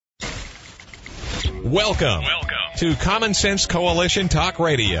Welcome to Common Sense Coalition Talk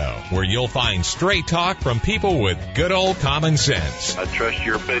Radio, where you'll find straight talk from people with good old common sense. I trust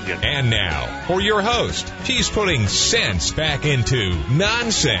your opinion. And now, for your host, she's putting sense back into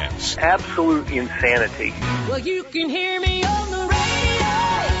nonsense. Absolute insanity. Well, you can hear me on the radio.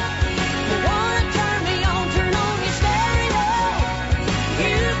 You want to turn me on, turn on your stereo.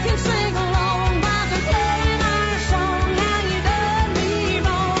 You can sing along while they're playing our song. Now you done me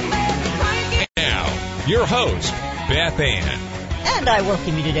wrong, baby, crank it. Now, your host, Beth Ann. And I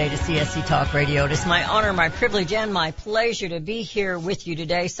welcome you today to CSC Talk Radio. It is my honor, my privilege, and my pleasure to be here with you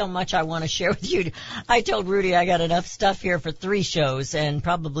today. So much I want to share with you. I told Rudy I got enough stuff here for 3 shows and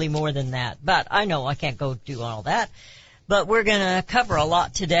probably more than that. But I know I can't go do all that. But we're going to cover a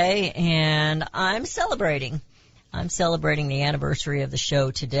lot today, and I'm celebrating. I'm celebrating the anniversary of the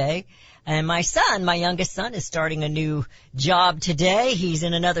show today. And my son, my youngest son, is starting a new job today. He's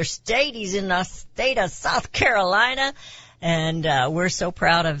in another state. He's in the state of South Carolina. And we're so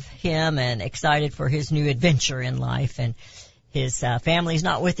proud of him and excited for his new adventure in life. And his family's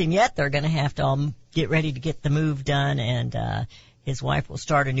not with him yet. They're going to have to all get ready to get the move done. And his wife will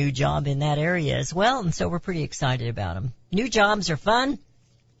start a new job in that area as well. And so we're pretty excited about him. New jobs are fun.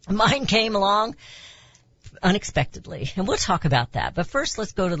 Mine came along unexpectedly, and we'll talk about that. But first,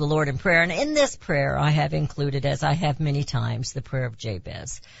 let's go to the Lord in prayer. And in this prayer, I have included, as I have many times, the prayer of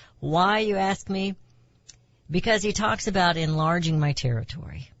Jabez. Why, you ask me? Because he talks about enlarging my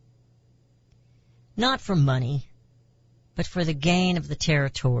territory. Not for money, but for the gain of the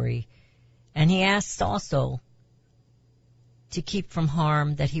territory. And he asks also to keep from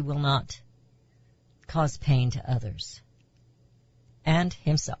harm, that he will not cause pain to others and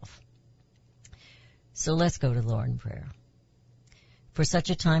himself. So let's go to the Lord in prayer. For such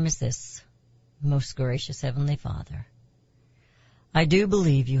a time as this, most gracious Heavenly Father, I do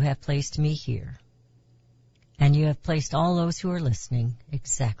believe you have placed me here, and you have placed all those who are listening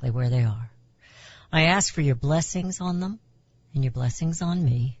exactly where they are. I ask for your blessings on them and your blessings on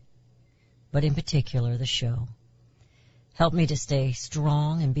me, but in particular the show. Help me to stay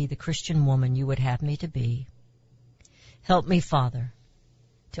strong and be the Christian woman you would have me to be. Help me, Father,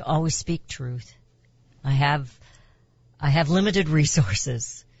 to always speak truth. I have limited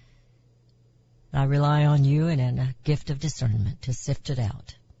resources. I rely on you and a gift of discernment to sift it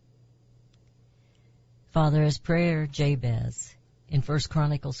out. Father, as prayer Jabez in 1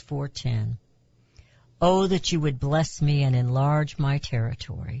 Chronicles 4:10, oh, that you would bless me and enlarge my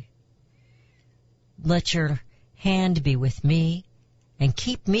territory. Let your hand be with me and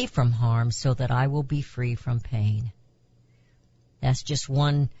keep me from harm so that I will be free from pain. That's just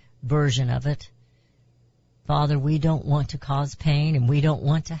one version of it. Father, we don't want to cause pain and we don't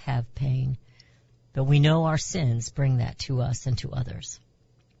want to have pain, but we know our sins bring that to us and to others.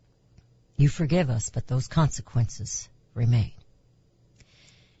 You forgive us, but those consequences remain.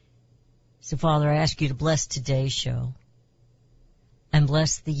 So, Father, I ask you to bless today's show and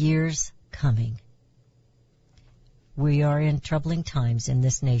bless the years coming. We are in troubling times in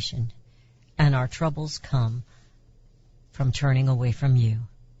this nation, and our troubles come from turning away from you,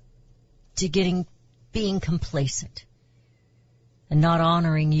 to being complacent and not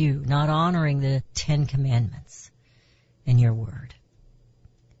honoring you, not honoring the 10 Commandments and your word.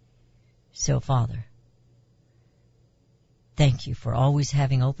 So, Father, thank you for always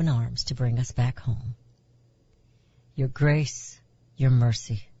having open arms to bring us back home. Your grace, your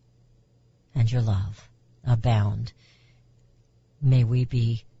mercy, and your love abound. May we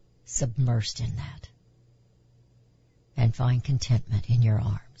be submersed in that and find contentment in your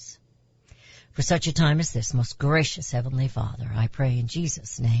arms. For such a time as this, most gracious Heavenly Father, I pray in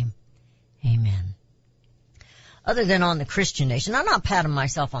Jesus' name, amen. Other than on the Christian nation, I'm not patting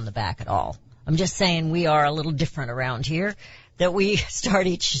myself on the back at all. I'm just saying we are a little different around here, that we start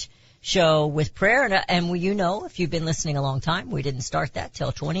each show with prayer. And you know, if you've been listening a long time, we didn't start that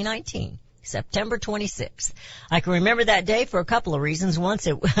till 2019. September 26th. I can remember that day for a couple of reasons. Once,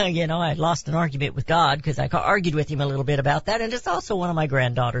 I had lost an argument with God because I argued with him a little bit about that, and it's also one of my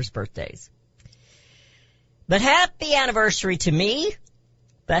granddaughter's birthdays. But happy anniversary to me,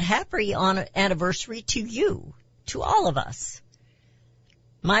 but happy anniversary to you, to all of us.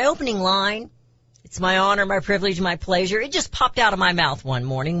 My opening line, it's my honor, my privilege, my pleasure. It just popped out of my mouth one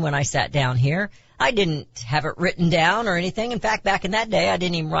morning when I sat down here. I didn't have it written down or anything. In fact, back in that day, I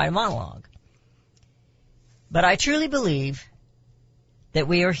didn't even write a monologue. But I truly believe that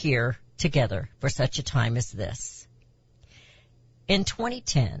we are here together for such a time as this. In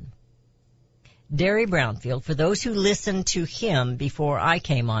 2010, Derry Brownfield, for those who listened to him before I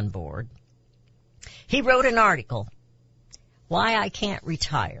came on board, he wrote an article, Why I Can't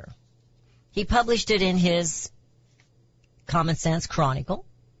Retire. He published it in his Common Sense Chronicle,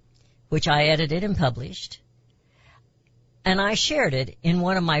 which I edited and published. And I shared it in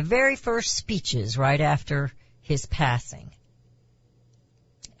one of my very first speeches right after his passing.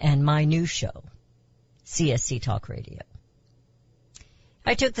 And my new show, CSC Talk Radio.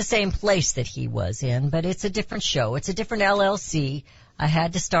 I took the same place that he was in, but it's a different show. It's a different LLC. I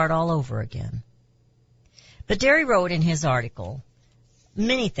had to start all over again. But Derry wrote in his article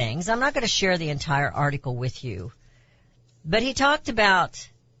many things. I'm not going to share the entire article with you. But he talked about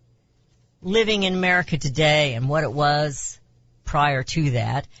living in America today and what it was prior to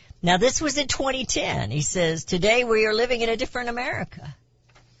that. Now, this was in 2010. He says, today we are living in a different America.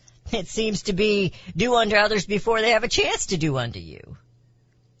 It seems to be do unto others before they have a chance to do unto you.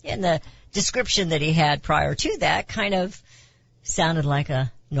 And the description that he had prior to that kind of sounded like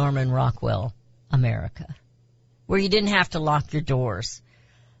a Norman Rockwell America, where you didn't have to lock your doors.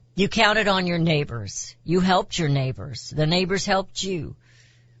 You counted on your neighbors. You helped your neighbors. The neighbors helped you.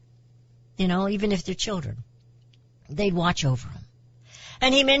 You know, even if they're children, they'd watch over them.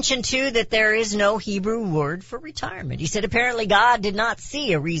 And he mentioned, too, that there is no Hebrew word for retirement. He said apparently God did not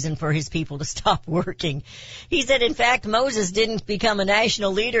see a reason for his people to stop working. He said, in fact, Moses didn't become a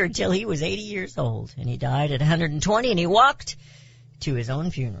national leader until he was 80 years old. And he died at 120, and he walked to his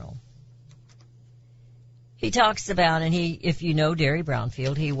own funeral. He talks about, and if you know Derry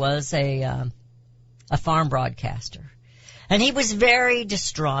Brownfield, he was a farm broadcaster. And he was very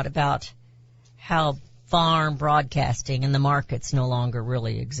distraught about how farm broadcasting and the markets no longer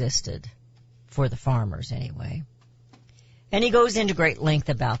really existed, for the farmers anyway. And he goes into great length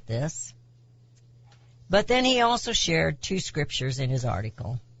about this. But then he also shared two scriptures in his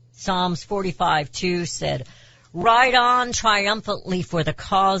article. Psalms 45:2 said, "Ride on triumphantly for the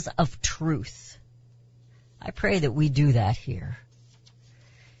cause of truth." I pray that we do that here.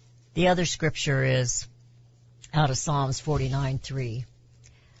 The other scripture is out of Psalms 49:3.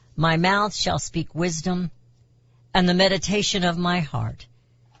 "My mouth shall speak wisdom, and the meditation of my heart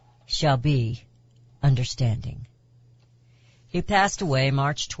shall be understanding." He passed away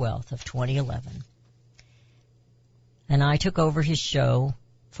March 12th of 2011. And I took over his show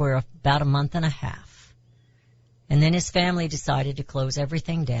for about a month and a half. And then his family decided to close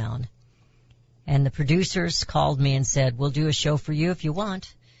everything down. And the producers called me and said, "We'll do a show for you if you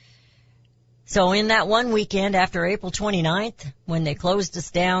want." So in that one weekend after April 29th, when they closed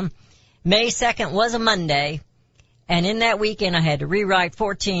us down, May 2nd was a Monday. And in that weekend, I had to rewrite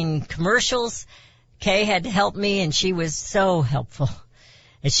 14 commercials. Kay had to help me, and she was so helpful.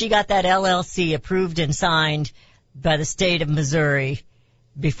 And she got that LLC approved and signed by the state of Missouri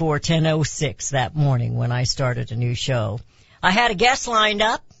before 10:06 that morning when I started a new show. I had a guest lined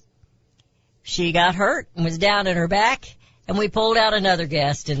up. She got hurt and was down in her back, and we pulled out another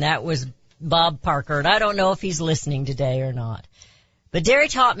guest, and that was Bob Parker. And I don't know if he's listening today or not. But Derry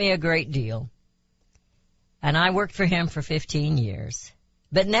taught me a great deal. And I worked for him for 15 years.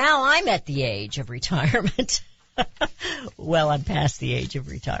 But now I'm at the age of retirement. Well, I'm past the age of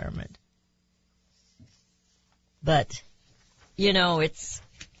retirement. But, you know,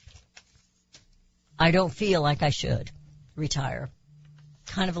 I don't feel like I should retire.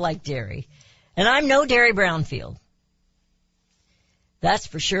 Kind of like Derry. And I'm no Derry Brownfield. That's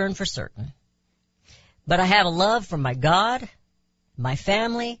for sure and for certain. But I have a love for my God, my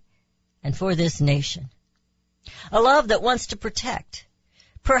family, and for this nation. A love that wants to protect.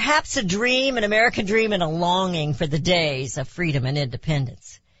 Perhaps a dream, an American dream, and a longing for the days of freedom and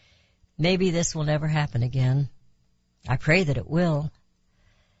independence. Maybe this will never happen again. I pray that it will.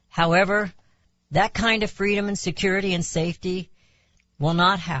 However, that kind of freedom and security and safety will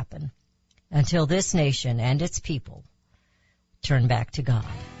not happen until this nation and its people turn back to God.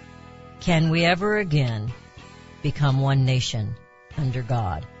 Can we ever again become one nation under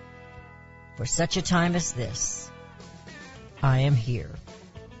God? For such a time as this, I am here.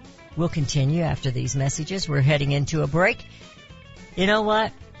 We'll continue after these messages. We're heading into a break. You know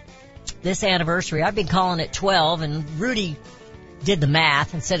what? This anniversary, I've been calling it 12, and Rudy did the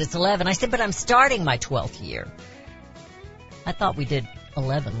math and said it's 11. I said, but I'm starting my 12th year. I thought we did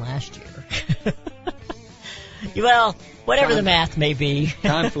 11 last year. Well, whatever the math may be.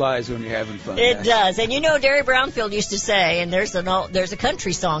 Time flies when you're having fun. It does. And you know, Derry Brownfield used to say, and there's a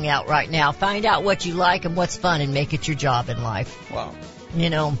country song out right now, find out what you like and what's fun and make it your job in life. Wow.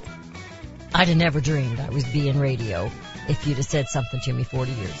 You know, I'd have never dreamed I was being radio if you'd have said something to me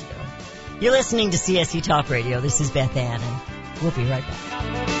 40 years ago. You're listening to CSC Talk Radio. This is Beth Ann, and we'll be right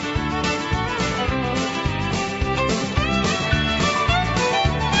back.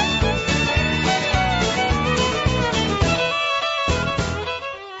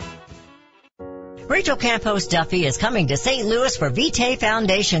 Rachel Campos Duffy is coming to St. Louis for Vitae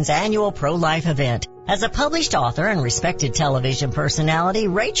Foundation's annual pro-life event. As a published author and respected television personality,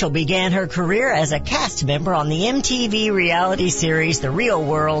 Rachel began her career as a cast member on the MTV reality series The Real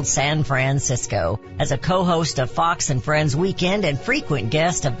World San Francisco. As a co-host of Fox and Friends Weekend and frequent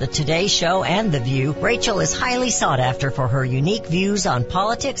guest of The Today Show and The View, Rachel is highly sought after for her unique views on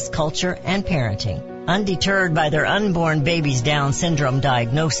politics, culture, and parenting. Undeterred by their unborn baby's Down syndrome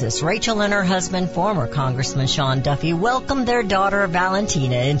diagnosis, Rachel and her husband, former Congressman Sean Duffy, welcomed their daughter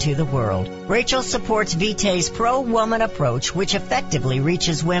Valentina into the world. Rachel supports Vitae's pro-woman approach, which effectively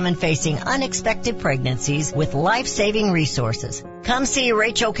reaches women facing unexpected pregnancies with life-saving resources. Come see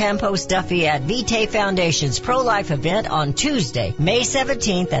Rachel Campos Duffy at Vitae Foundation's pro-life event on Tuesday, May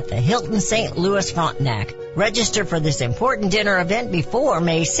 17th at the Hilton St. Louis Frontenac. Register for this important dinner event before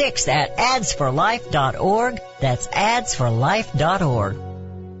May 6th at adsforlife.org. That's adsforlife.org.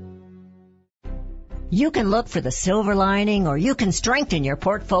 You can look for the silver lining, or you can strengthen your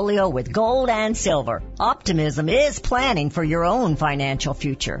portfolio with gold and silver. Optimism is planning for your own financial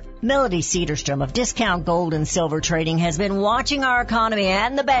future. Melody Cedarstrom of Discount Gold and Silver Trading has been watching our economy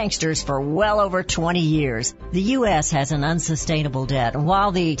and the banksters for well over 20 years. The U.S. has an unsustainable debt, and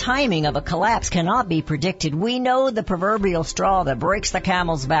while the timing of a collapse cannot be predicted, we know the proverbial straw that breaks the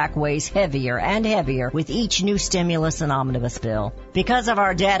camel's back weighs heavier and heavier with each new stimulus and omnibus bill. Because of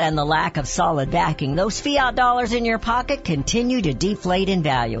our debt and the lack of solid backing, those fiat dollars in your pocket continue to deflate in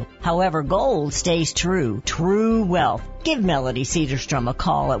value. However, gold stays true wealth. Give Melody Cedarstrom a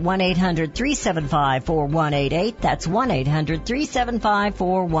call at 1-800-375-4188. That's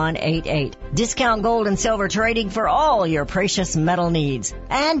 1-800-375-4188. Discount Gold and Silver Trading for all your precious metal needs.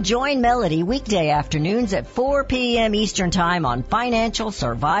 And join Melody weekday afternoons at 4 p.m. Eastern Time on Financial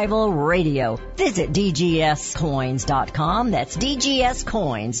Survival Radio. Visit dgscoins.com. That's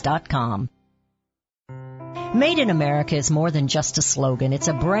dgscoins.com. Made in America is more than just a slogan. It's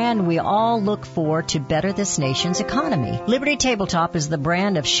a brand we all look for to better this nation's economy. Liberty Tabletop is the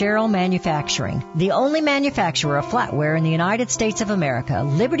brand of Sherrill Manufacturing. The only manufacturer of flatware in the United States of America,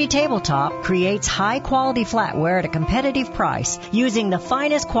 Liberty Tabletop creates high-quality flatware at a competitive price using the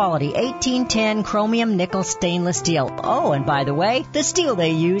finest quality 1810 chromium nickel stainless steel. Oh, and by the way, the steel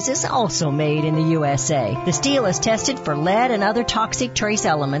they use is also made in the USA. The steel is tested for lead and other toxic trace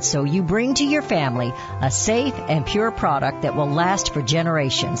elements, so you bring to your family a safe and pure product that will last for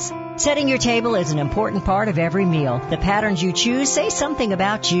generations. Setting your table is an important part of every meal. The patterns you choose say something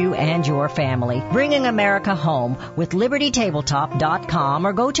about you and your family. Bringing America home with LibertyTabletop.com,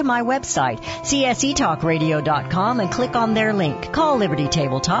 or go to my website, CSCTalkRadio.com, and click on their link. Call Liberty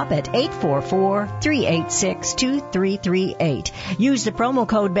Tabletop at 844-386-2338. Use the promo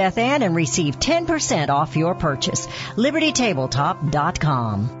code BethAnn and receive 10% off your purchase.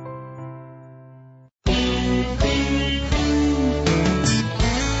 LibertyTabletop.com.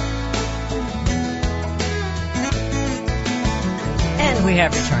 We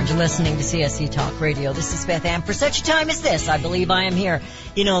have returned to listening to CSC Talk Radio. This is Beth Ann. For such a time as this, I believe I am here.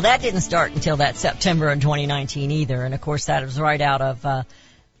 You know, that didn't start until that September in 2019 either. And, of course, that was right out of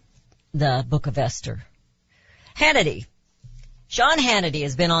the Book of Esther. Hannity. Sean Hannity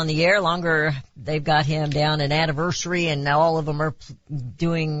has been on the air longer. They've got him down an anniversary, and now all of them are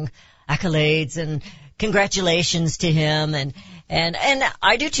doing accolades and congratulations to him. And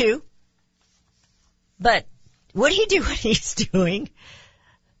I do, too. But would he do what he's doing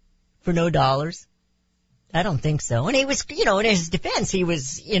for no dollars? I don't think so. And he was, in his defense, he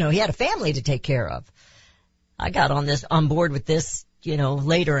was, he had a family to take care of. I got on board with this,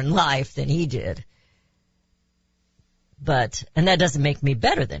 later in life than he did. And that doesn't make me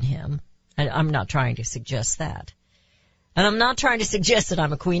better than him. I'm not trying to suggest that. And I'm not trying to suggest that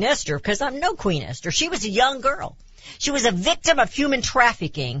I'm a Queen Esther, because I'm no Queen Esther. She was a young girl. She was a victim of human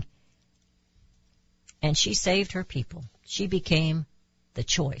trafficking. And she saved her people. She became the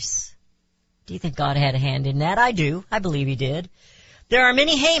choice. Do you think God had a hand in that? I do. I believe he did. There are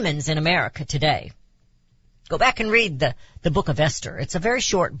many Hamans in America today. Go back and read the Book of Esther. It's a very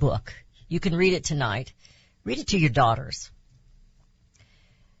short book. You can read it tonight. Read it to your daughters.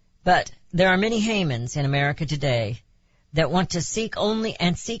 But there are many Hamans in America today that want to seek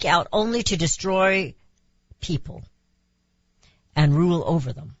out only to destroy people and rule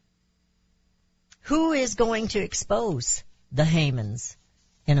over them. Who is going to expose the Hamans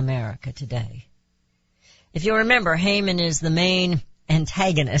in America today? If you remember, Haman is the main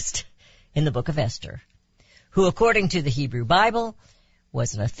antagonist in the Book of Esther, who, according to the Hebrew Bible,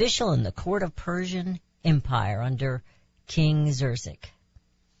 was an official in the court of Persian Empire under King Xerxes.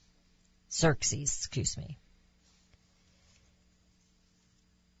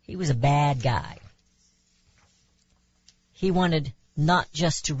 He was a bad guy. He wanted not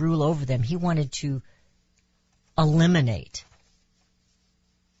just to rule over them, he wanted to eliminate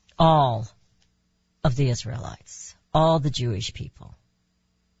all of the Israelites, all the Jewish people.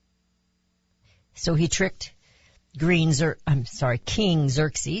 So he tricked King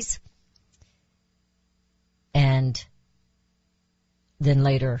Xerxes, and then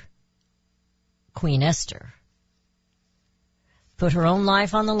later Queen Esther put her own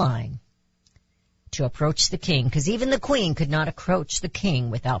life on the line to approach the king, because even the queen could not approach the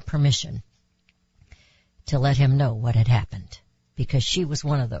king without permission, to let him know what had happened, because she was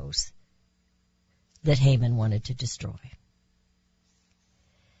one of those that Haman wanted to destroy.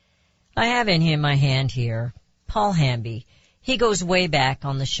 I have in my hand here Paul Hamby. He goes way back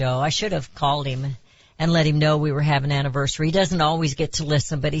on the show. I should have called him and let him know we were having an anniversary. He doesn't always get to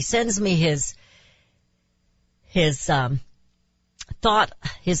listen, but he sends me his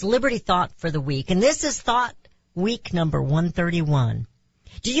Liberty Thought for the week. And this is Thought Week number 131.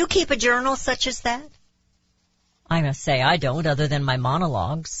 Do you keep a journal such as that? I must say I don't, other than my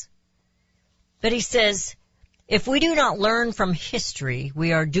monologues. But he says, if we do not learn from history,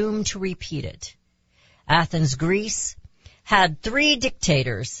 we are doomed to repeat it. Athens, Greece, had 3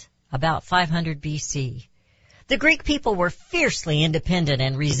 dictators about 500 BC. The Greek people were fiercely independent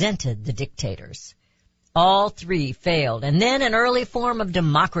and resented the dictators. All 3 failed, and then an early form of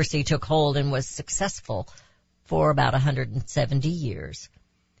democracy took hold and was successful for about 170 years.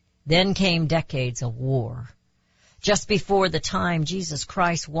 Then came decades of war. Just before the time Jesus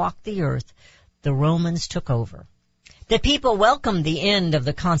Christ walked the earth, the Romans took over. The people welcomed the end of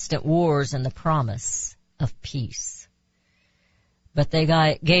the constant wars and the promise of peace. But they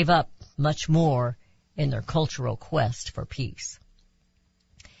gave up much more in their cultural quest for peace.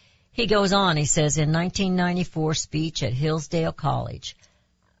 He goes on, he says, in 1994 speech at Hillsdale College,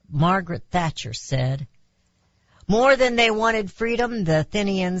 Margaret Thatcher said, more than they wanted freedom, the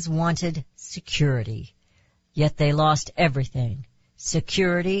Athenians wanted security. Yet they lost everything,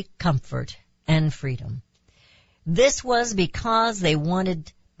 security, comfort, and freedom. This was because they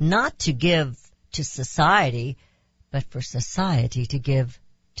wanted not to give to society, but for society to give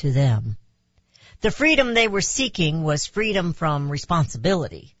to them. The freedom they were seeking was freedom from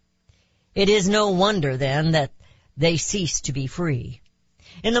responsibility. It is no wonder, then, that they ceased to be free.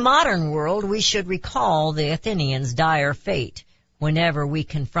 In the modern world, we should recall the Athenians' dire fate whenever we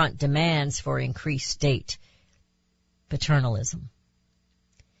confront demands for increased state paternalism.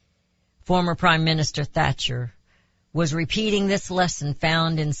 Former Prime Minister Thatcher was repeating this lesson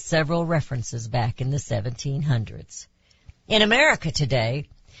found in several references back in the 1700s. In America today,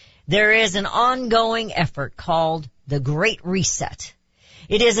 there is an ongoing effort called the Great Reset.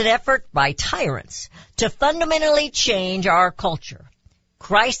 It is an effort by tyrants to fundamentally change our culture.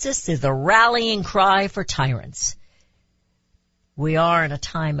 Crisis is a rallying cry for tyrants. We are in a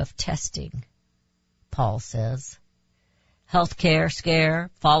time of testing, Paul says. Healthcare scare,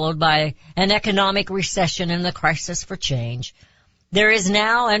 followed by an economic recession and the crisis for change. There is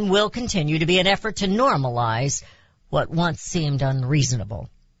now and will continue to be an effort to normalize what once seemed unreasonable.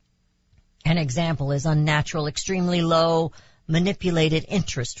 An example is unnatural, extremely low, manipulated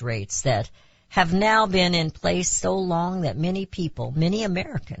interest rates that have now been in place so long that many people, many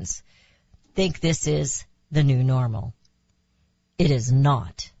Americans, think this is the new normal. It is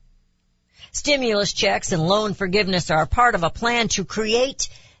not. Stimulus checks and loan forgiveness are part of a plan to create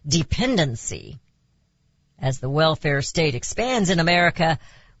dependency. As the welfare state expands in America,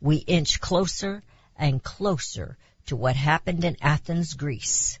 we inch closer and closer to what happened in Athens,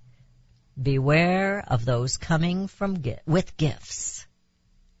 Greece. Beware of those coming with gifts.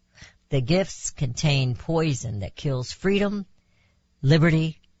 The gifts contain poison that kills freedom,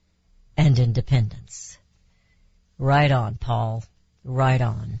 liberty, and independence. Right on, Paul. Right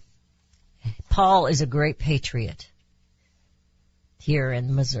on. Paul is a great patriot here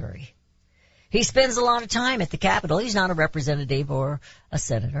in Missouri. He spends a lot of time at the Capitol. He's not a representative or a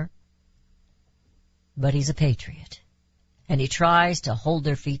senator, but he's a patriot. And he tries to hold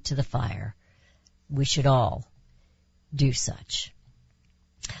their feet to the fire. We should all do such.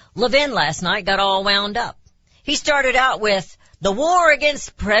 Levin last night got all wound up. He started out with the war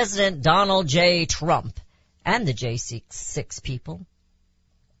against President Donald J. Trump and the J6 people,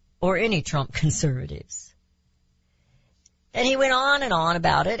 or any Trump conservatives. And he went on and on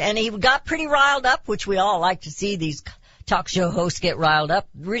about it, and he got pretty riled up, which we all like to see these talk show hosts get riled up.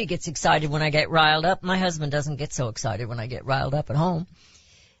 Really gets excited when I get riled up. My husband doesn't get so excited when I get riled up at home.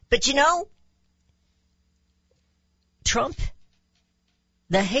 But you know, Trump,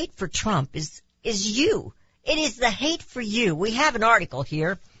 the hate for Trump is you. It is the hate for you. We have an article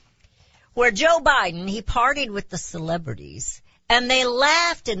here where Joe Biden, he partied with the celebrities, and they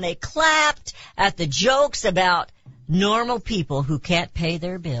laughed and they clapped at the jokes about normal people who can't pay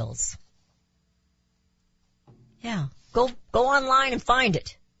their bills. Yeah, go online and find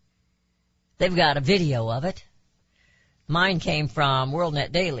it. They've got a video of it. Mine came from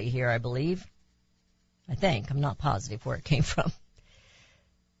WorldNet Daily here, I believe. I think. I'm not positive where it came from.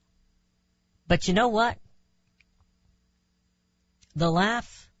 But you know what? The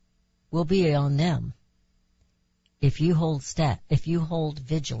laugh will be on them if you hold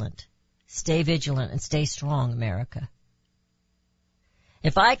vigilant. Stay vigilant and stay strong, America.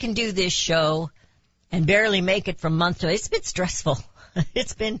 If I can do this show and barely make it from month to month, it's been stressful.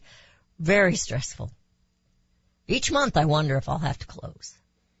 It's been very stressful. Each month I wonder if I'll have to close.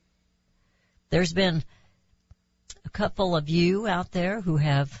 There's been a couple of you out there who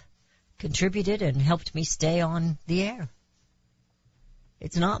have contributed and helped me stay on the air.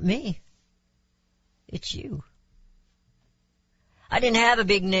 It's not me. It's you. I didn't have a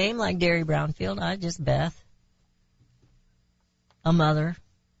big name like Derry Brownfield. I just Beth. A mother.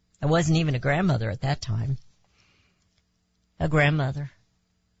 I wasn't even a grandmother at that time. A grandmother.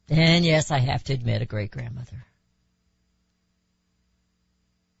 And yes, I have to admit, a great-grandmother.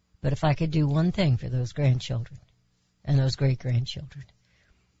 But if I could do one thing for those grandchildren and those great-grandchildren,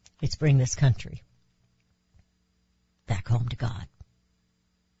 it's bring this country back home to God.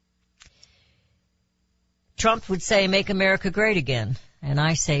 Trump would say, make America great again. And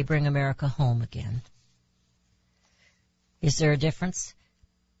I say, bring America home again. Is there a difference?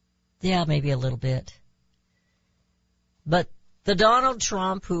 Yeah, maybe a little bit. But the Donald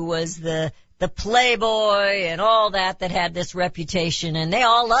Trump who was the playboy and all that had this reputation, and they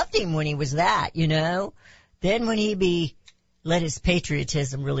all loved him when he was that, you know. Then when he let his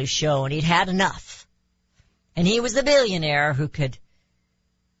patriotism really show, and he'd had enough. And he was the billionaire who could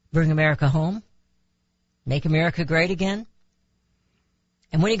bring America home. Make America great again.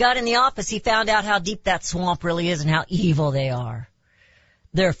 And when he got in the office, he found out how deep that swamp really is and how evil they are.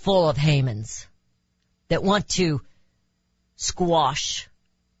 They're full of Hamans that want to squash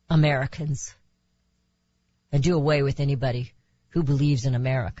Americans and do away with anybody who believes in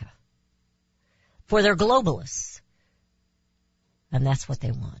America. For they're globalists. And that's what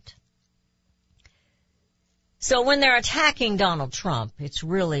they want. So when they're attacking Donald Trump, it's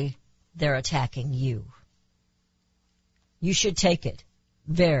really they're attacking you. You should take it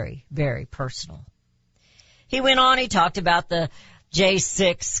very, very personal. He went on, he talked about the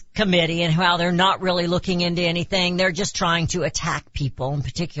J6 committee and how they're not really looking into anything. They're just trying to attack people, in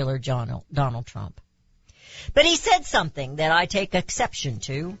particular Donald Trump. But he said something that I take exception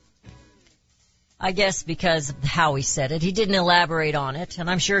to. I guess because of how he said it. He didn't elaborate on it, and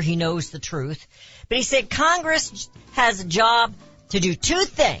I'm sure he knows the truth. But he said Congress has a job to do two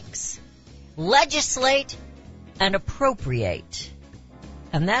things: legislate and appropriate.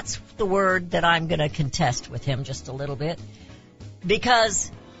 And that's the word that I'm going to contest with him just a little bit,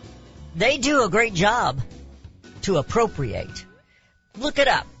 because they do a great job to appropriate. Look it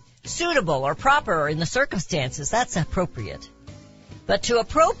up. Suitable or proper in the circumstances, that's appropriate. But to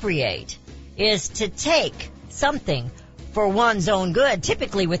appropriate is to take something for one's own good,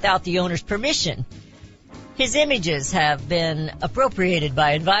 typically without the owner's permission. His images have been appropriated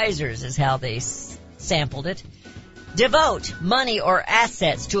by advisors, is how they sampled it. Devote money or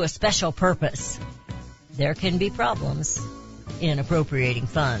assets to a special purpose. There can be problems in appropriating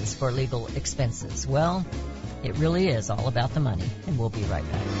funds for legal expenses. Well, it really is all about the money, and we'll be right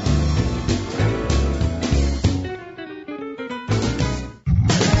back.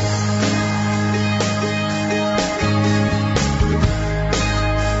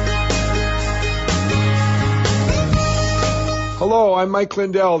 Hello, I'm Mike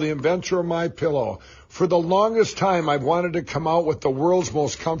Lindell, the inventor of MyPillow. For the longest time, I've wanted to come out with the world's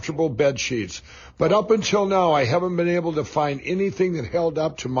most comfortable bed sheets. But up until now, I haven't been able to find anything that held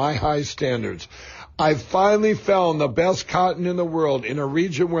up to my high standards. I've finally found the best cotton in the world in a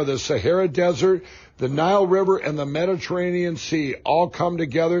region where the Sahara Desert, the Nile River, and the Mediterranean Sea all come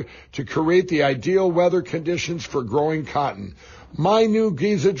together to create the ideal weather conditions for growing cotton. My new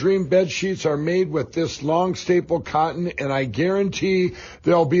Giza Dream bed sheets are made with this long staple cotton, and I guarantee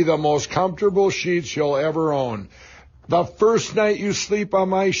they'll be the most comfortable sheets you'll ever own. The first night you sleep on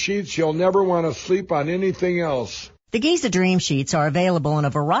my sheets, you'll never want to sleep on anything else. The Giza Dream Sheets are available in a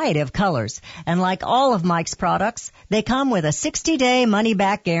variety of colors, and like all of Mike's products, they come with a 60-day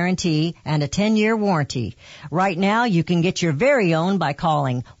money-back guarantee and a 10-year warranty. Right now, you can get your very own by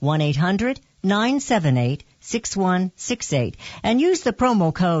calling 1-800-978-6168 and use the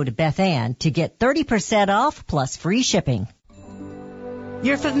promo code BethAnn to get 30% off plus free shipping.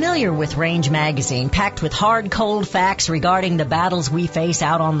 You're familiar with Range Magazine, packed with hard, cold facts regarding the battles we face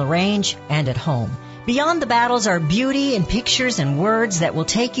out on the range and at home. Beyond the battles are beauty and pictures and words that will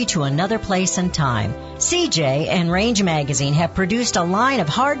take you to another place and time. CJ and Range Magazine have produced a line of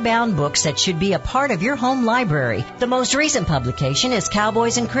hardbound books that should be a part of your home library. The most recent publication is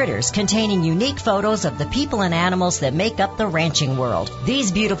Cowboys and Critters, containing unique photos of the people and animals that make up the ranching world.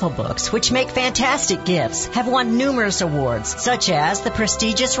 These beautiful books, which make fantastic gifts, have won numerous awards, such as the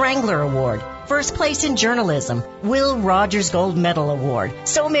prestigious Wrangler Award, First Place in Journalism, Will Rogers Gold Medal Award.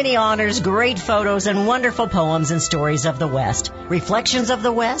 So many honors, great photos, and wonderful poems and stories of the West. Reflections of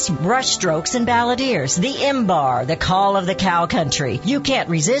the West, Brushstrokes and Balladeers, The M-Bar, The Call of the Cow Country. You can't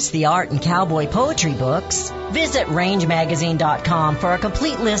resist the art and cowboy poetry books. Visit rangemagazine.com for a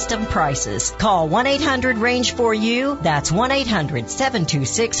complete list of prices. Call 1-800-RANGE-4U. That's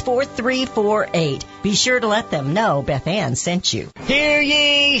 1-800-726-4348. Be sure to let them know Beth Ann sent you. Hear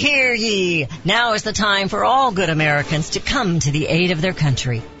ye, hear ye. Now is the time for all good Americans to come to the aid of their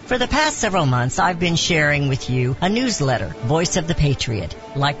country. For the past several months, I've been sharing with you a newsletter, Voice of the Patriot.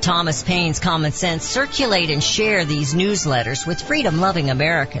 Like Thomas Paine's Common Sense, circulate and share these newsletters with freedom-loving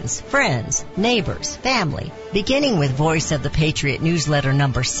Americans, friends, neighbors, family. Beginning with Voice of the Patriot newsletter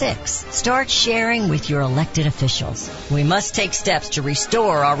number 6, start sharing with your elected officials. We must take steps to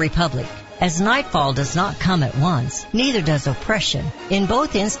restore our republic. As nightfall does not come at once, neither does oppression. In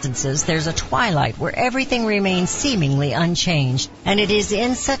both instances, there's a twilight where everything remains seemingly unchanged, and it is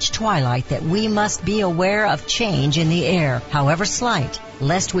in such twilight that we must be aware of change in the air, however slight,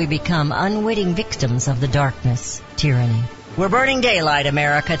 lest we become unwitting victims of the darkness, tyranny. We're burning daylight,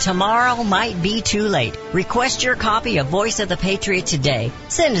 America. Tomorrow might be too late. Request your copy of Voice of the Patriot today.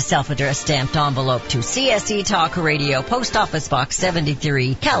 Send a self-addressed stamped envelope to CSC Talk Radio, Post Office Box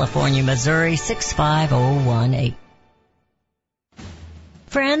 73, California, Missouri 65018.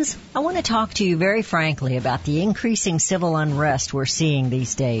 Friends, I want to talk to you very frankly about the increasing civil unrest we're seeing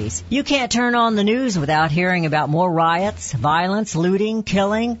these days. You can't turn on the news without hearing about more riots, violence, looting,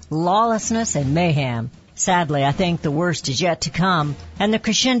 killing, lawlessness, and mayhem. Sadly, I think the worst is yet to come, and the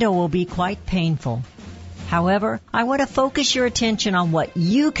crescendo will be quite painful. However, I want to focus your attention on what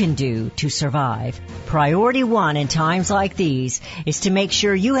you can do to survive. Priority 1 in times like these is to make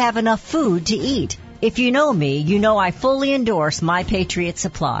sure you have enough food to eat. If you know me, you know I fully endorse My Patriot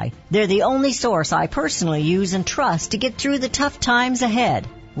Supply. They're the only source I personally use and trust to get through the tough times ahead.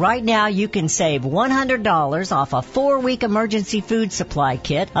 Right now, you can save $100 off a 4-week emergency food supply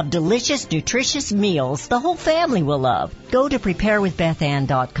kit of delicious, nutritious meals the whole family will love. Go to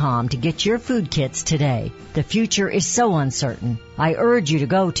preparewithbethann.com to get your food kits today. The future is so uncertain. I urge you to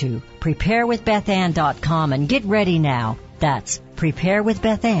go to preparewithbethann.com and get ready now. That's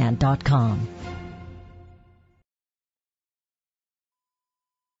preparewithbethann.com.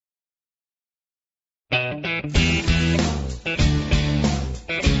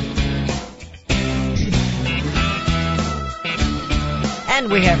 And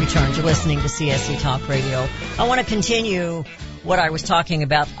we have returned. You're listening to CSC Talk Radio. I want to continue what I was talking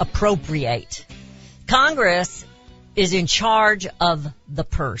about, appropriate. Congress is in charge of the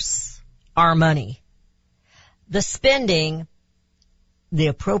purse, our money. The spending, the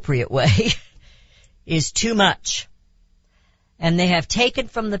appropriate way, is too much. And they have taken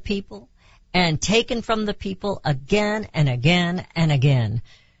from the people and taken from the people again and again and again.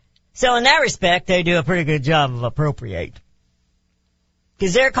 So in that respect, they do a pretty good job of appropriate.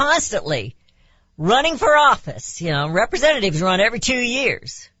 Because they're constantly running for office. You know, representatives run every 2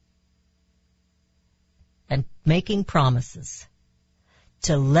 years. And making promises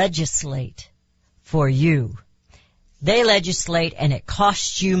to legislate for you. They legislate and it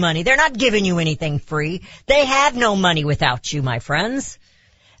costs you money. They're not giving you anything free. They have no money without you, my friends.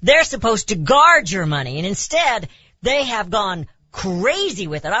 They're supposed to guard your money, and instead they have gone crazy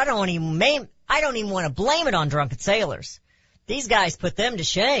with it. I don't even want to blame it on drunken sailors. These guys put them to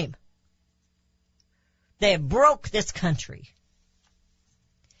shame. They have broke this country.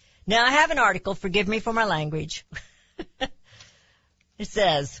 Now, I have an article, forgive me for my language. It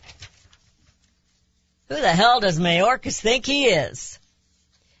says, who the hell does Mayorkas think he is?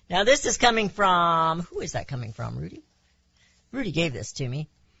 Now, this is coming from, who is that coming from, Rudy? Rudy gave this to me.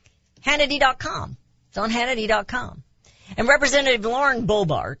 Hannity.com. It's on Hannity.com. And Representative Lauren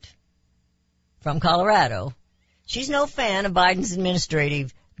Boebert from Colorado, she's no fan of Biden's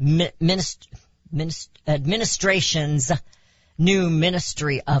administration's new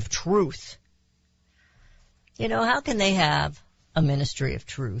Ministry of Truth. You know, how can they have a Ministry of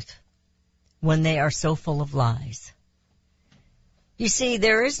Truth when they are so full of lies? You see,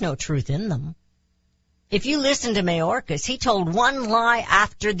 there is no truth in them. If you listen to Mayorkas, he told one lie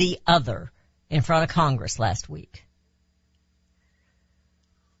after the other in front of Congress last week.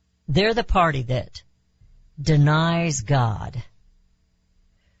 They're the party that denies God.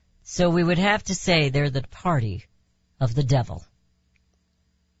 So we would have to say they're the party of the devil.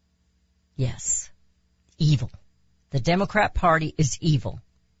 Yes, evil. The Democrat Party is evil.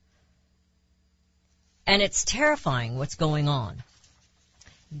 And it's terrifying what's going on.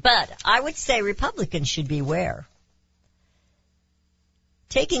 But I would say Republicans should beware.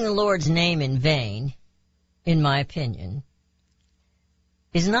 Taking the Lord's name in vain, in my opinion,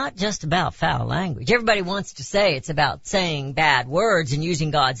 is not just about foul language. Everybody wants to say it's about saying bad words and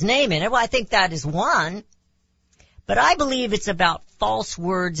using God's name in it. Well, I think that is one. But I believe it's about false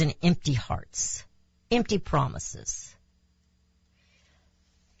words and empty hearts, empty promises.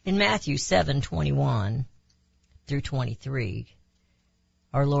 In Matthew 7:21 through 23,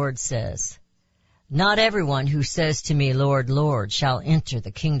 our Lord says, "Not everyone who says to me, 'Lord, Lord,' shall enter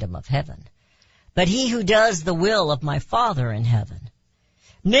the kingdom of heaven, but he who does the will of my Father in heaven.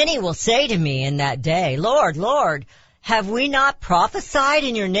 Many will say to me in that day, 'Lord, Lord, have we not prophesied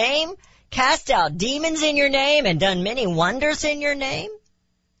in your name, cast out demons in your name, and done many wonders in your name?'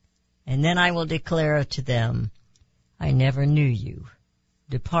 And then I will declare to them, 'I never knew you.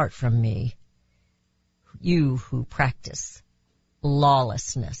 Depart from me, you who practice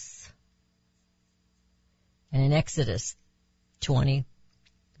lawlessness.'" And in Exodus 20,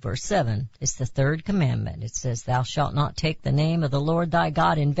 verse 7, it's the third commandment. It says, "Thou shalt not take the name of the Lord thy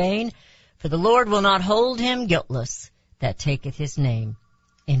God in vain, for the Lord will not hold him guiltless that taketh his name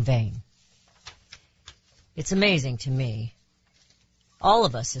in vain." It's amazing to me. All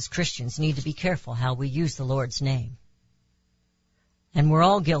of us as Christians need to be careful how we use the Lord's name. And we're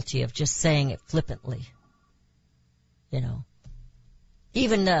all guilty of just saying it flippantly. You know,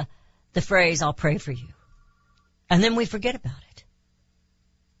 even the phrase, "I'll pray for you." And then we forget about it.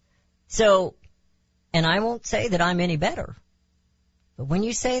 So, and I won't say that I'm any better. But when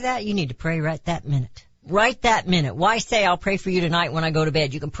you say that, you need to pray right that minute. Right that minute. Why say, "I'll pray for you tonight when I go to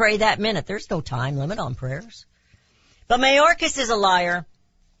bed"? You can pray that minute. There's no time limit on prayers. But Mayorkas is a liar,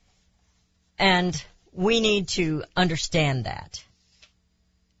 and we need to understand that.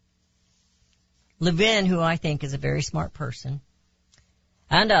 Levin, who I think is a very smart person,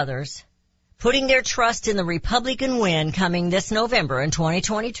 and others, putting their trust in the Republican win coming this November in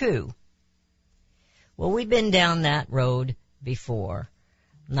 2022. Well, we've been down that road before.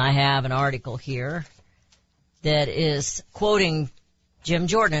 And I have an article here that is quoting Jim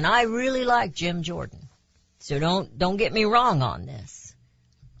Jordan. And I really like Jim Jordan. So don't get me wrong on this.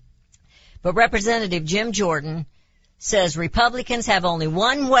 But Representative Jim Jordan says Republicans have only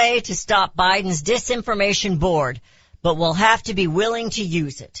one way to stop Biden's disinformation board, but will have to be willing to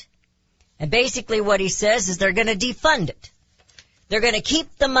use it. And basically what he says is they're going to defund it. They're going to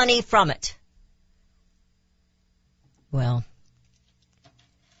keep the money from it. Well,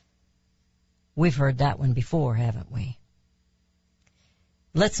 we've heard that one before, haven't we?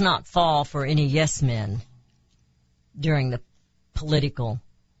 Let's not fall for any yes men during the political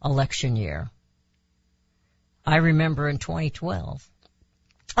election year. I remember in 2012,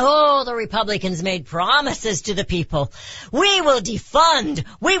 the Republicans made promises to the people. We will defund,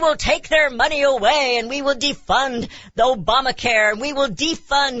 we will take their money away, and we will defund the Obamacare, and we will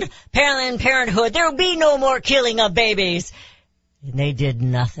defund Planned Parenthood. There will be no more killing of babies. And they did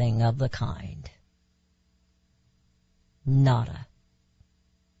nothing of the kind. Nada.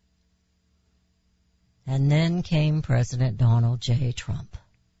 And then came President Donald J. Trump,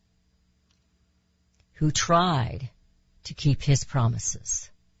 who tried to keep his promises.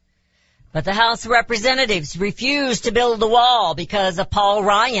 But the House of Representatives refused to build the wall because of Paul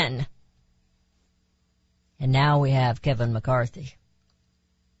Ryan. And now we have Kevin McCarthy.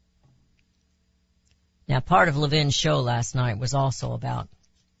 Now, part of Levin's show last night was also about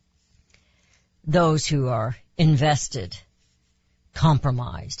those who are invested,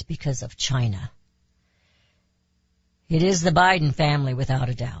 compromised because of China. It is the Biden family without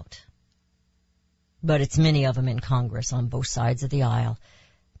a doubt. But it's many of them in Congress on both sides of the aisle.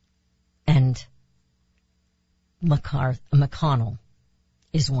 And McConnell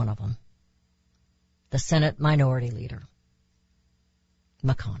is one of them. The Senate Minority Leader.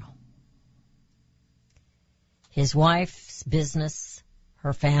 McConnell. His wife's business,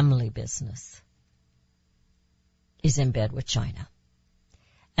 her family business, is in bed with China.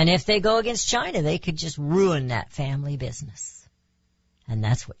 And if they go against China, they could just ruin that family business. And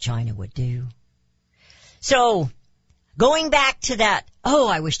that's what China would do. So, going back to that,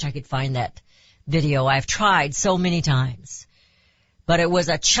 I wished I could find that video. I've tried so many times. But it was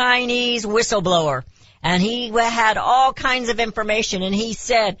a Chinese whistleblower. And he had all kinds of information, and he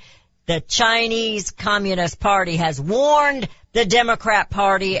said the Chinese Communist Party has warned the Democrat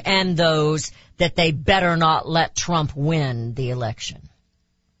Party and those that they better not let Trump win the election.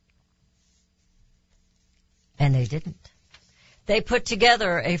 And they didn't. They put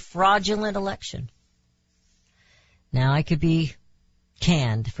together a fraudulent election. Now, I could be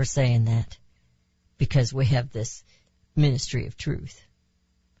canned for saying that because we have this ministry of truth.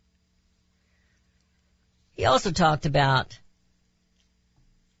 He also talked about,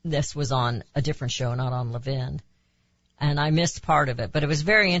 this was on a different show, not on Levin, and I missed part of it, but it was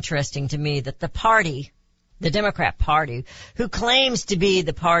very interesting to me that the party, the Democrat Party, who claims to be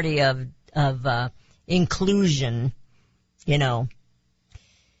the party of inclusion, you know,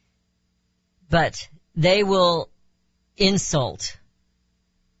 but they will insult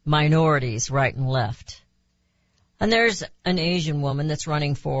minorities right and left. And there's an Asian woman that's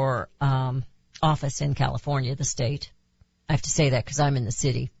running for office in California, the state. I have to say that because I'm in the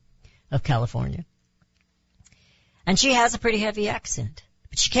city of California. And she has a pretty heavy accent.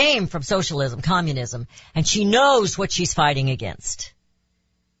 But she came from socialism, communism, and she knows what she's fighting against.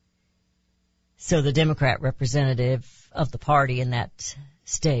 So the Democrat representative of the party in that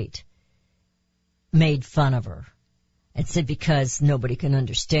state made fun of her and said because nobody can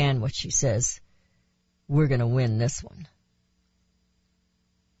understand what she says, we're going to win this one.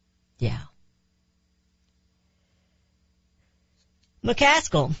 Yeah.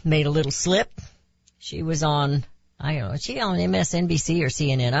 McCaskill made a little slip. She was on, I don't know, is she on MSNBC or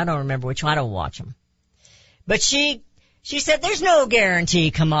CNN? I don't remember which one. I don't watch them. But she said there's no guarantee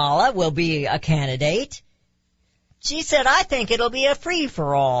Kamala will be a candidate. She said, I think it'll be a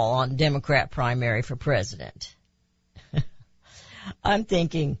free-for-all on Democrat primary for president. I'm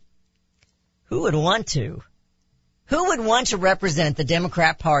thinking, who would want to? Who would want to represent the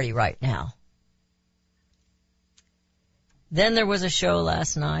Democrat Party right now? Then there was a show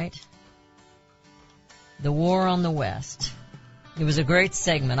last night, The War on the West. It was a great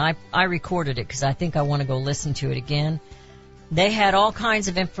segment. I recorded it because I think I want to go listen to it again. They had all kinds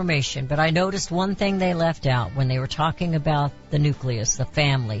of information, but I noticed one thing they left out when they were talking about the nucleus, the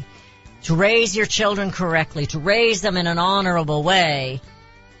family. To raise your children correctly, to raise them in an honorable way,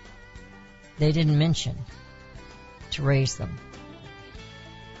 they didn't mention to raise them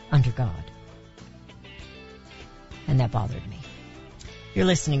under God. And that bothered me. You're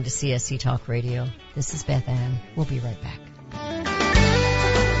listening to CSC Talk Radio. This is Beth Ann. We'll be right back.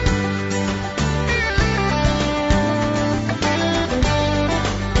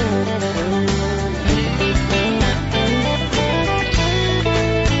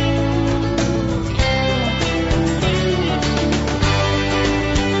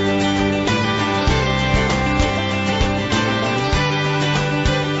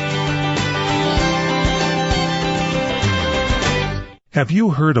 Have you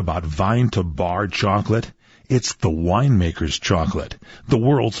heard about Vine to Bar chocolate? It's the winemaker's chocolate, the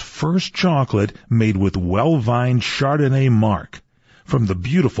world's first chocolate made with well-vined Chardonnay marc from the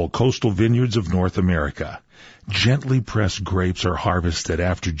beautiful coastal vineyards of North America. Gently pressed grapes are harvested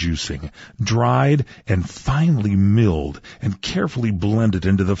after juicing, dried and finely milled and carefully blended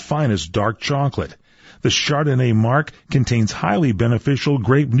into the finest dark chocolate. The Chardonnay marc contains highly beneficial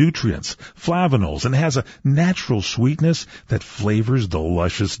grape nutrients, flavonols, and has a natural sweetness that flavors the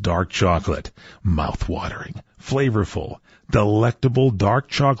luscious dark chocolate. Mouth-watering, flavorful, delectable dark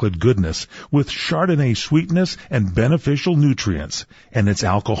chocolate goodness with Chardonnay sweetness and beneficial nutrients. And it's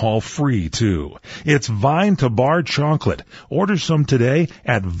alcohol-free, too. It's Vine to Bar chocolate. Order some today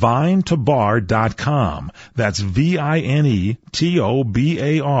at vinetobar.com. That's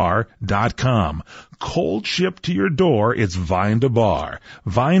VINETOBAR.com. Cold shipped to your door, it's Vine to Bar.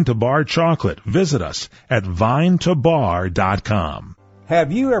 Vine to Bar chocolate. Visit us at vinetobar.com.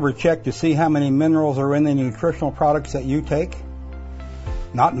 Have you ever checked to see how many minerals are in the nutritional products that you take?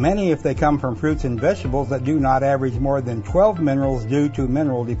 Not many if they come from fruits and vegetables that do not average more than 12 minerals due to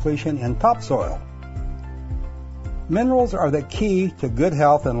mineral depletion in topsoil. Minerals are the key to good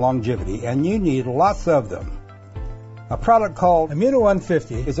health and longevity, and you need lots of them. A product called Immuno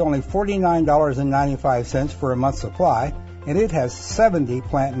 150 is only $49.95 for a month's supply, and it has 70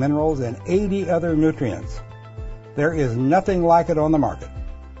 plant minerals and 80 other nutrients. There is nothing like it on the market.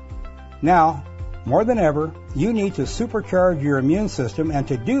 Now, more than ever, you need to supercharge your immune system, and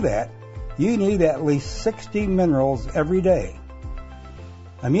to do that, you need at least 60 minerals every day.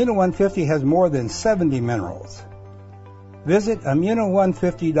 Immuno 150 has more than 70 minerals. Visit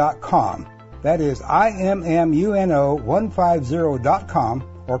Immuno150.com. That is IMMUNO150.com,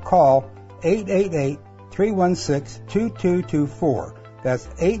 or call 888-316-2224. That's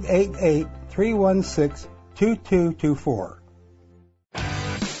 888 888-316-2224.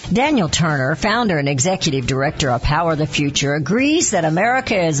 Daniel Turner, founder and executive director of Power the Future, agrees that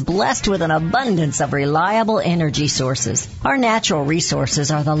America is blessed with an abundance of reliable energy sources. Our natural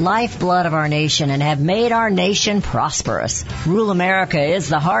resources are the lifeblood of our nation and have made our nation prosperous. Rural America is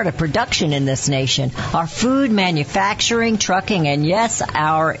the heart of production in this nation. Our food, manufacturing, trucking, and yes,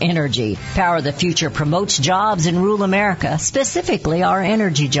 our energy. Power the Future promotes jobs in rural America, specifically our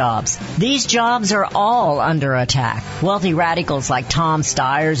energy jobs. These jobs are all under attack. Wealthy radicals like Tom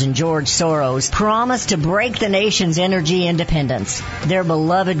Stiers and George Soros promise to break the nation's energy independence. Their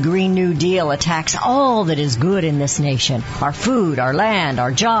beloved Green New Deal attacks all that is good in this nation. Our food, our land,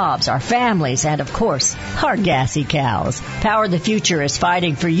 our jobs, our families, and of course, our gassy cows. Power the Future is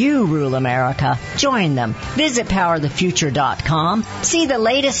fighting for you, rural America. Join them. Visit PowerTheFuture.com. See the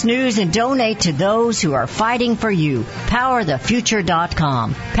latest news and donate to those who are fighting for you.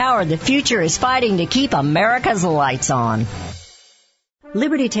 PowerTheFuture.com. Power the Future is fighting to keep America's lights on.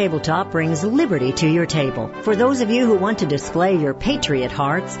 Liberty Tabletop brings liberty to your table. For those of you who want to display your patriot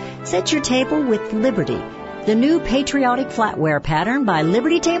hearts, set your table with Liberty, the new patriotic flatware pattern by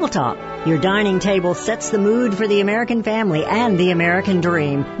Liberty Tabletop. Your dining table sets the mood for the American family and the American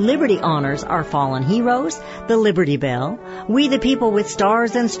dream. Liberty honors our fallen heroes, the Liberty Bell, We the People with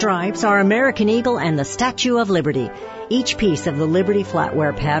Stars and Stripes, our American Eagle, and the Statue of Liberty. Each piece of the Liberty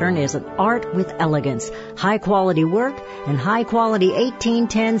flatware pattern is an art with elegance, high-quality work, and high-quality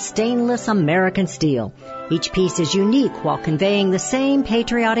 1810 stainless American steel. Each piece is unique while conveying the same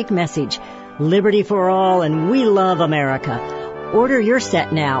patriotic message, liberty for all and we love America. Order your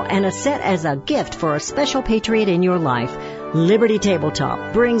set now and a set as a gift for a special patriot in your life. Liberty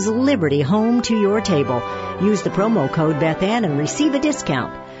Tabletop brings liberty home to your table. Use the promo code BethAnn and receive a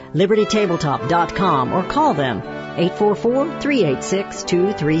discount. LibertyTabletop.com or call them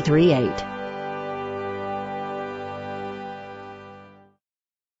 844-386-2338.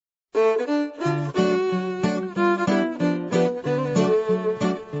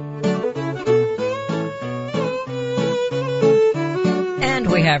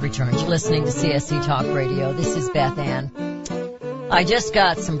 And we have returned. You're listening to CSC Talk Radio. This is Beth Ann. I just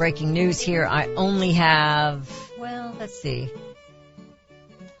got some breaking news here. I only have, well, let's see.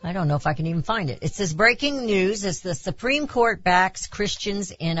 I don't know if I can even find it. It says breaking news as the Supreme Court backs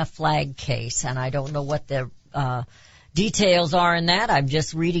Christians in a flag case. And I don't know what the details are in that. I'm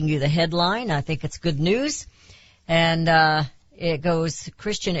just reading you the headline. I think it's good news. And it goes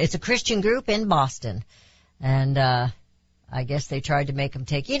Christian. It's a Christian group in Boston. And I guess they tried to make them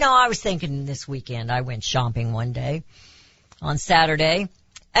take. You know, I was thinking this weekend. I went shopping one day on Saturday.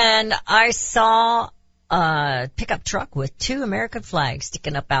 And I saw a pickup truck with 2 American flags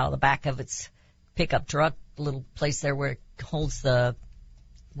sticking up out of the back of its pickup truck, little place there where it holds the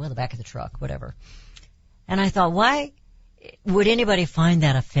back of the truck, whatever. And I thought, why would anybody find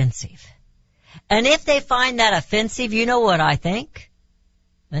that offensive? And if they find that offensive, you know what I think?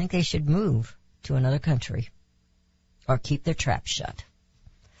 I think they should move to another country or keep their trap shut.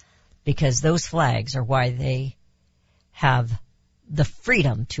 Because those flags are why they have the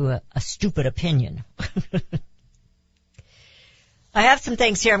freedom to a stupid opinion. I have some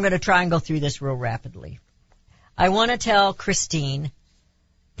things here. I'm going to try and go through this real rapidly. I want to tell Christine,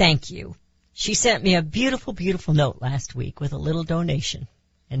 thank you. She sent me a beautiful, beautiful note last week with a little donation.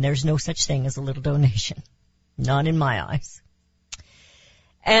 And there's no such thing as a little donation. Not in my eyes.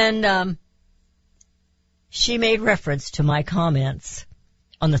 And she made reference to my comments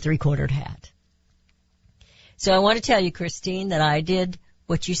on the 3/4 hat. So I want to tell you, Christine, that I did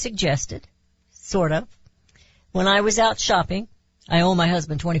what you suggested, sort of. When I was out shopping, I owe my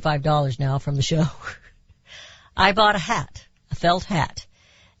husband $25 now from the show. I bought a hat, a felt hat,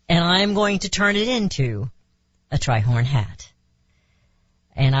 and I'm going to turn it into a tri-horn hat.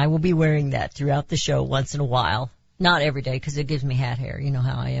 And I will be wearing that throughout the show once in a while. Not every day, because it gives me hat hair. You know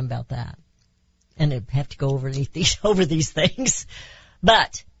how I am about that. And I have to go over these things.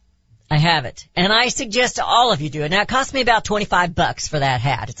 But I have it. And I suggest to all of you do it. Now, it cost me about $25 for that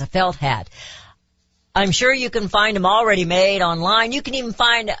hat. It's a felt hat. I'm sure you can find them already made online. You can even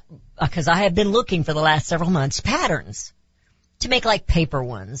find, because I have been looking for the last several months, patterns to make like paper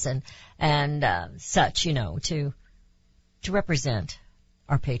ones and such, you know, to represent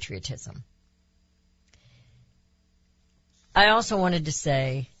our patriotism. I also wanted to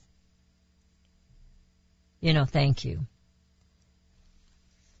say, you know, thank you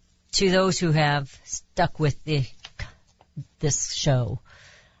to those who have stuck with this show.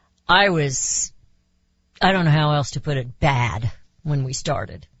 I don't know how else to put it, bad when we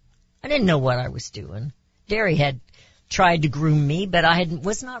started. I didn't know what I was doing. Derry had tried to groom me, but I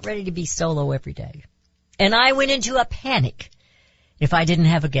was not ready to be solo every day. And I went into a panic if I didn't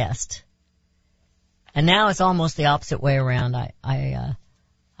have a guest. And now it's almost the opposite way around. I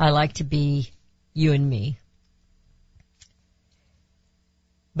like to be you and me.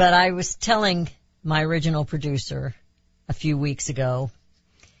 But I was telling my original producer a few weeks ago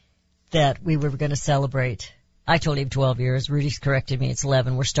that we were going to celebrate. I told him 12 years. Rudy's corrected me. It's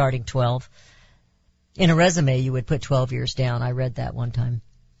 11. We're starting 12. In a resume, you would put 12 years down. I read that one time.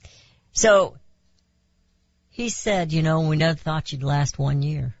 So he said, we never thought you'd last 1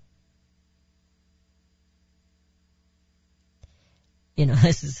 year.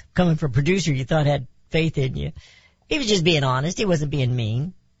 This is coming from a producer you thought had faith in you. He was just being honest. He wasn't being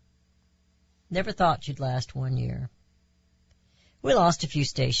mean. Never thought you'd last 1 year. We lost a few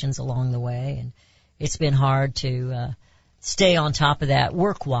stations along the way, and it's been hard to stay on top of that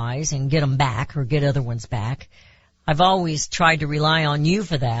work-wise and get them back or get other ones back. I've always tried to rely on you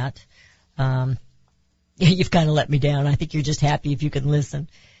for that. You've kind of let me down. I think you're just happy if you can listen.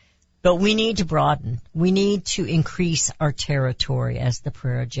 But we need to broaden. We need to increase our territory, as the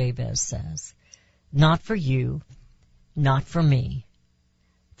prayer of Jabez says. Not for you, not for me.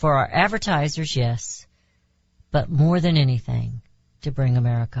 For our advertisers, yes, but more than anything, to bring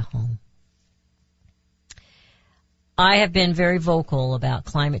America home. I have been very vocal about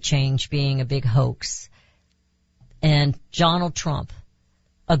climate change being a big hoax, and Donald Trump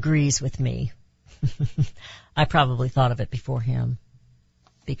agrees with me. I probably thought of it before him,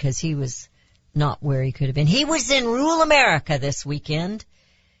 because he was not where he could have been. He was in rural America this weekend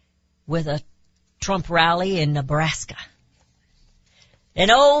with a Trump rally in Nebraska. And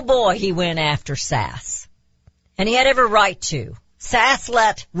oh boy, he went after Sass. And he had every right to. Sass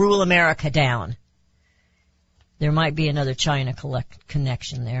let rural America down. There might be another China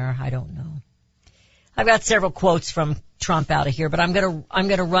connection there. I don't know. I've got several quotes from Trump out of here, but I'm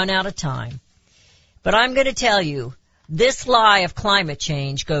gonna run out of time. But I'm gonna tell you, this lie of climate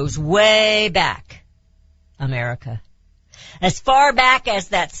change goes way back, America. As far back as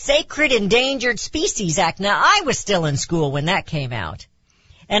that Sacred Endangered Species Act. Now, I was still in school when that came out.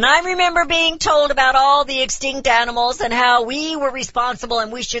 And I remember being told about all the extinct animals and how we were responsible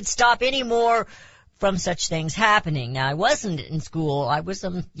and we should stop any more from such things happening. Now, I wasn't in school. I was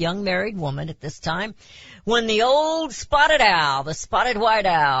a young married woman at this time when the old spotted owl, the spotted white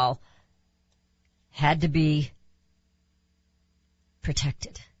owl, had to be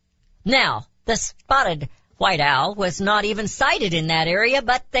protected. Now, the spotted white owl was not even sighted in that area,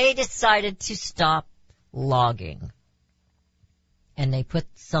 but they decided to stop logging. And they put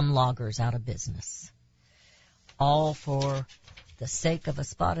some loggers out of business. All for the sake of a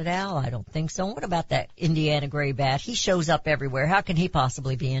spotted owl? I don't think so. What about that Indiana gray bat? He shows up everywhere. How can he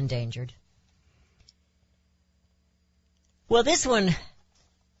possibly be endangered? Well, this one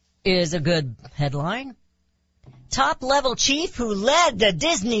is a good headline. Top-level chief who led the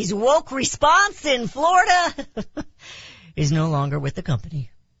Disney's woke response in Florida is no longer with the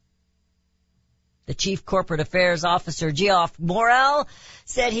company. The chief corporate affairs officer, Geoff Morrell,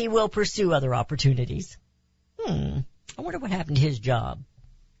 said he will pursue other opportunities. I wonder what happened to his job.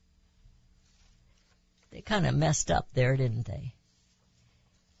 They kind of messed up there, didn't they?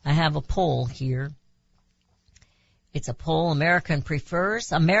 I have a poll here. It's a poll Americans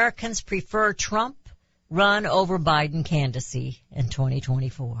prefer Trump run over Biden candidacy in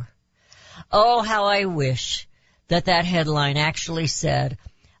 2024. Oh, how I wish that headline actually said,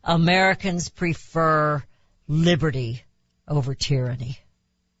 Americans prefer liberty over tyranny.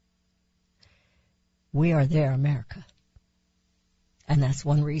 We are there, America. And that's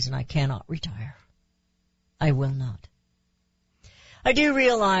one reason I cannot retire. I will not. I do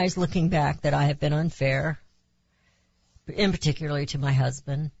realize, looking back, that I have been unfair, in particularly to my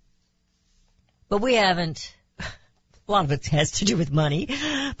husband. But we haven't, a lot of it has to do with money,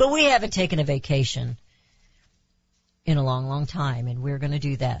 but we haven't taken a vacation in a long, long time, and we're going to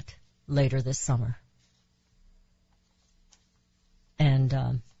do that later this summer. And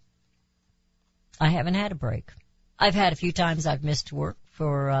I haven't had a break. I've had a few times I've missed work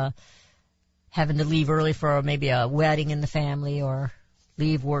for having to leave early for maybe a wedding in the family, or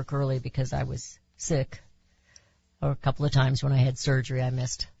leave work early because I was sick. Or a couple of times when I had surgery, I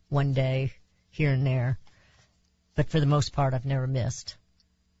missed one day here and there. But for the most part, I've never missed.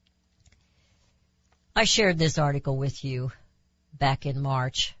 I shared this article with you back in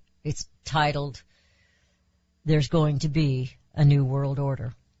March. It's titled, There's Going to Be a New World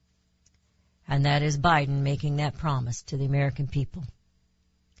Order. And that is Biden making that promise to the American people.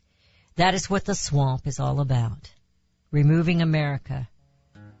 That is what the swamp is all about. Removing America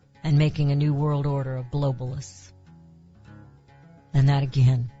and making a new world order of globalists. And that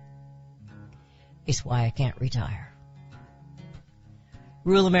again is why I can't retire.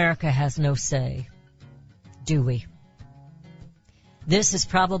 Rural America has no say, do we? This is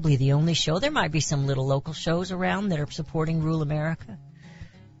probably the only show. There might be some little local shows around that are supporting Rural America.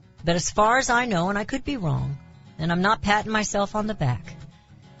 But as far as I know, and I could be wrong, and I'm not patting myself on the back,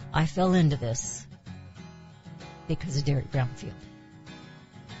 I fell into this because of Derek Brownfield.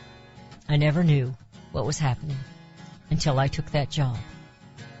 I never knew what was happening until I took that job.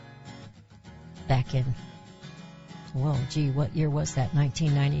 Back in, well, gee, what year was that?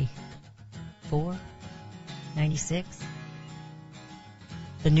 1994? 96?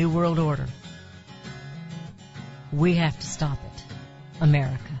 The New World Order. We have to stop it,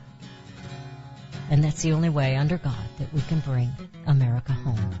 America. And that's the only way, under God, that we can bring America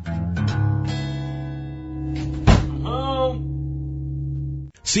home.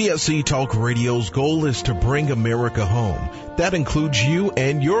 CSC Talk Radio's goal is to bring America home. That includes you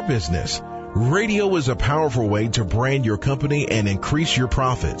and your business. Radio is a powerful way to brand your company and increase your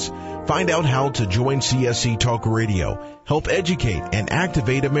profits. Find out how to join CSC Talk Radio, help educate and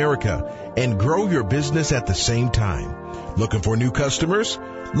activate America, and grow your business at the same time. Looking for new customers?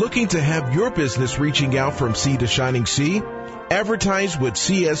 Looking to have your business reaching out from sea to shining sea? Advertise with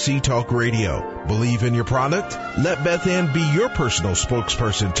CSC Talk Radio. Believe in your product? Let Beth Ann be your personal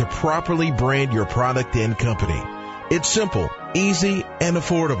spokesperson to properly brand your product and company. It's simple, easy, and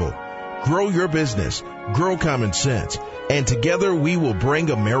affordable. Grow your business, grow common sense, and together we will bring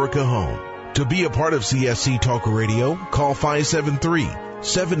America home. To be a part of CSC Talk Radio, call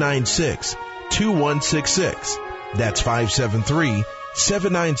 573-796-2166. That's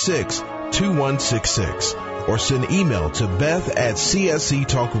 573-796-2166. Or send email to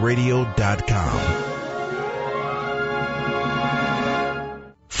beth@csctalkradio.com.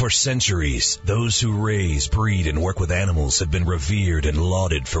 For centuries, those who raise, breed, and work with animals have been revered and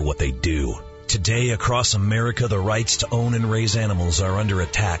lauded for what they do. Today, across America, the rights to own and raise animals are under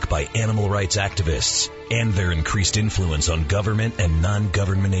attack by animal rights activists and their increased influence on government and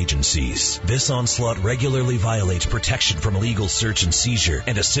non-government agencies. This onslaught regularly violates protection from illegal search and seizure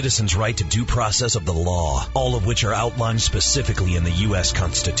and a citizen's right to due process of the law, all of which are outlined specifically in the U.S.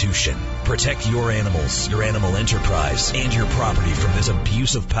 Constitution. Protect your animals, your animal enterprise, and your property from this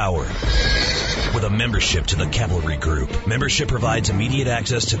abuse of power with a membership to the Cavalry Group. Membership provides immediate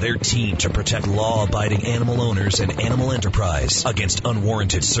access to their team to protect law-abiding animal owners and animal enterprise against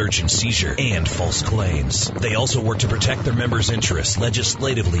unwarranted search and seizure and false claims. They also work to protect their members' interests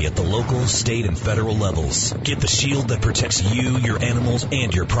legislatively at the local, state, and federal levels. Get the shield that protects you, your animals,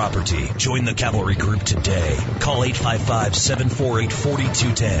 and your property. Join the Cavalry Group today. Call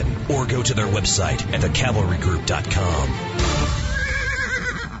 855-748-4210 or go to their website at thecavalrygroup.com.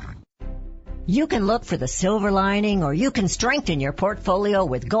 You can look for the silver lining, or you can strengthen your portfolio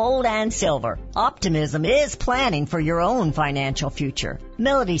with gold and silver. Optimism is planning for your own financial future.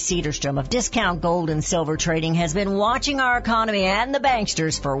 Melody Cedarstrom of Discount Gold and Silver Trading has been watching our economy and the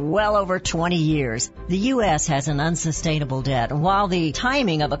banksters for well over 20 years. The U.S. has an unsustainable debt, and while the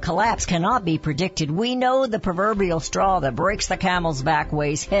timing of a collapse cannot be predicted, we know the proverbial straw that breaks the camel's back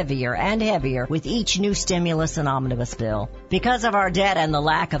weighs heavier and heavier with each new stimulus and omnibus bill. Because of our debt and the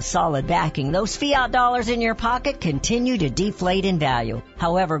lack of solid backing, those fiat dollars in your pocket continue to deflate in value.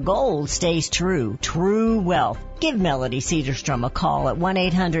 However, gold stays true. True wealth. Give Melody Cedarstrom a call at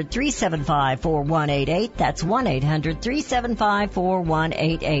 1-800-375-4188. That's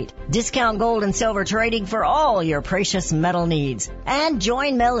 1-800-375-4188. Discount Gold and Silver Trading for all your precious metal needs. And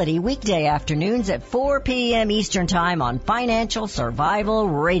join Melody weekday afternoons at 4 p.m. Eastern Time on Financial Survival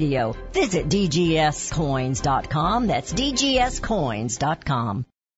Radio. Visit dgscoins.com. That's dgscoins.com.